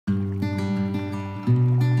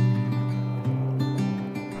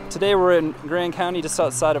Today we're in Grand County just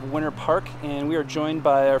outside of Winter Park, and we are joined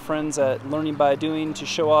by our friends at Learning by Doing to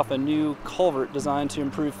show off a new culvert designed to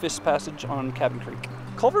improve fish passage on Cabin Creek.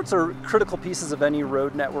 Culverts are critical pieces of any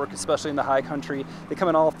road network, especially in the high country. They come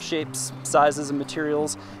in all shapes, sizes, and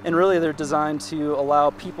materials, and really they're designed to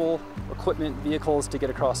allow people, equipment, vehicles to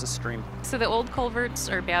get across the stream. So the old culverts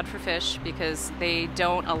are bad for fish because they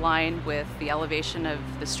don't align with the elevation of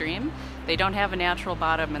the stream. They don't have a natural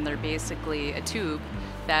bottom, and they're basically a tube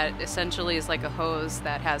that essentially is like a hose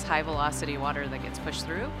that has high velocity water that gets pushed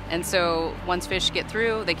through. And so once fish get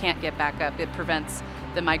through, they can't get back up. It prevents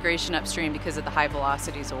the migration upstream because of the high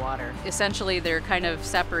velocities of water. Essentially, they're kind of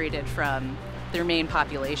separated from their main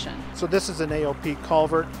population. So this is an AOP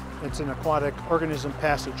culvert. It's an aquatic organism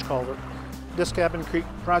passage culvert. This Cabin Creek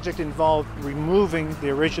project involved removing the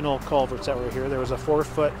original culverts that were here. There was a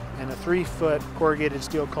 4-foot and a 3-foot corrugated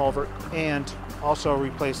steel culvert, and also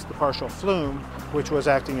replaced the partial flume, which was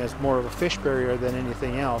acting as more of a fish barrier than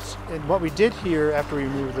anything else. And what we did here after we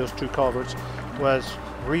removed those 2 culverts was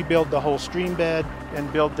rebuild the whole stream bed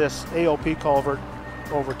and build this AOP culvert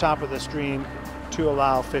over top of the stream to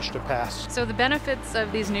allow fish to pass. So the benefits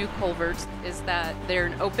of these new culverts is that they're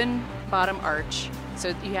an open bottom arch, so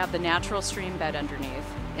you have the natural stream bed underneath.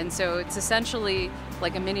 And so it's essentially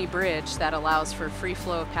like a mini bridge that allows for free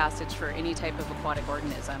flow of passage for any type of aquatic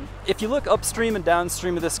organism. If you look upstream and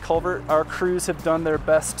downstream of this culvert, our crews have done their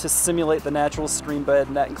best to simulate the natural stream bed,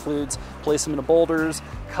 and that includes placement of boulders,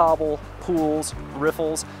 cobble, pools,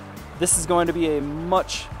 riffles. This is going to be a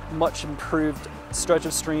much improved stretch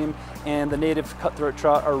of stream, and the native cutthroat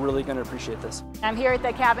trout are really going to appreciate this. I'm here at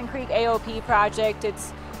the Cabin Creek AOP project.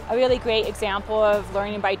 It's a really great example of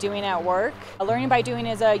learning by doing at work. Learning by doing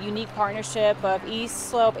is a unique partnership of East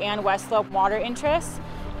Slope and West Slope water interests,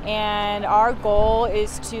 and our goal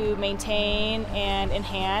is to maintain and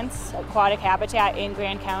enhance aquatic habitat in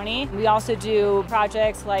Grand County. We also do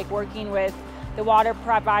projects like working with the water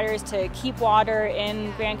providers to keep water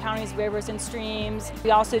in Grand County's rivers and streams.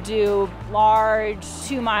 We also do large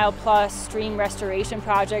 2-mile-plus stream restoration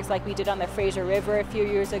projects like we did on the Fraser River a few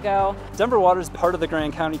years ago. Denver Water is part of the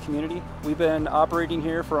Grand County community. We've been operating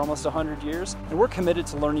here for almost 100 years, and we're committed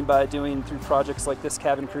to learning by doing through projects like this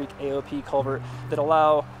Cabin Creek AOP culvert that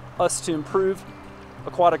allow us to improve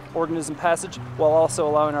aquatic organism passage while also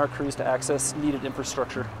allowing our crews to access needed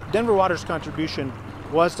infrastructure. Denver Water's contribution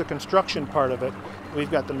was the construction part of it.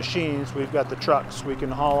 We've got the machines, we've got the trucks, we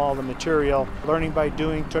can haul all the material. Learning by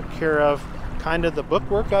Doing took care of kind of the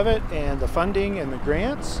bookwork of it and the funding and the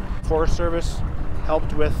grants. Forest Service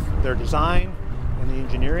helped with their design and the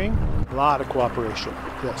engineering. A lot of cooperation,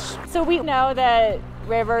 yes. So we know that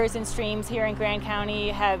rivers and streams here in Grand County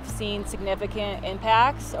have seen significant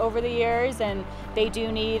impacts over the years, and they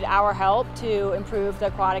do need our help to improve the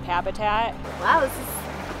aquatic habitat. Wow, this is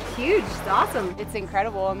huge. It's awesome. It's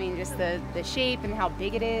incredible. I mean, just the shape and how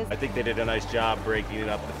big it is. I think they did a nice job breaking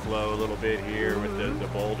up the flow a little bit here with the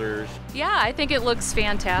boulders. Yeah, I think it looks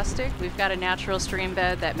fantastic. We've got a natural stream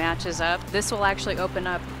bed that matches up. This will actually open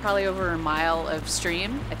up probably over a mile of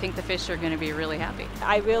stream. I think the fish are going to be really happy.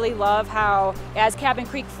 I really love how, as Cabin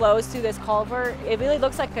Creek flows through this culvert, it really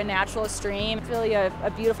looks like a natural stream. It's really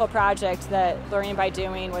a beautiful project that Learning by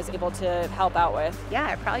Doing was able to help out with.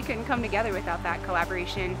 Yeah, it probably couldn't come together without that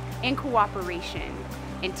collaboration and cooperation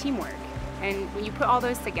and teamwork. And when you put all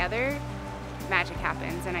those together, magic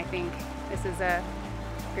happens. And I think this is a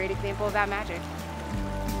great example of that magic.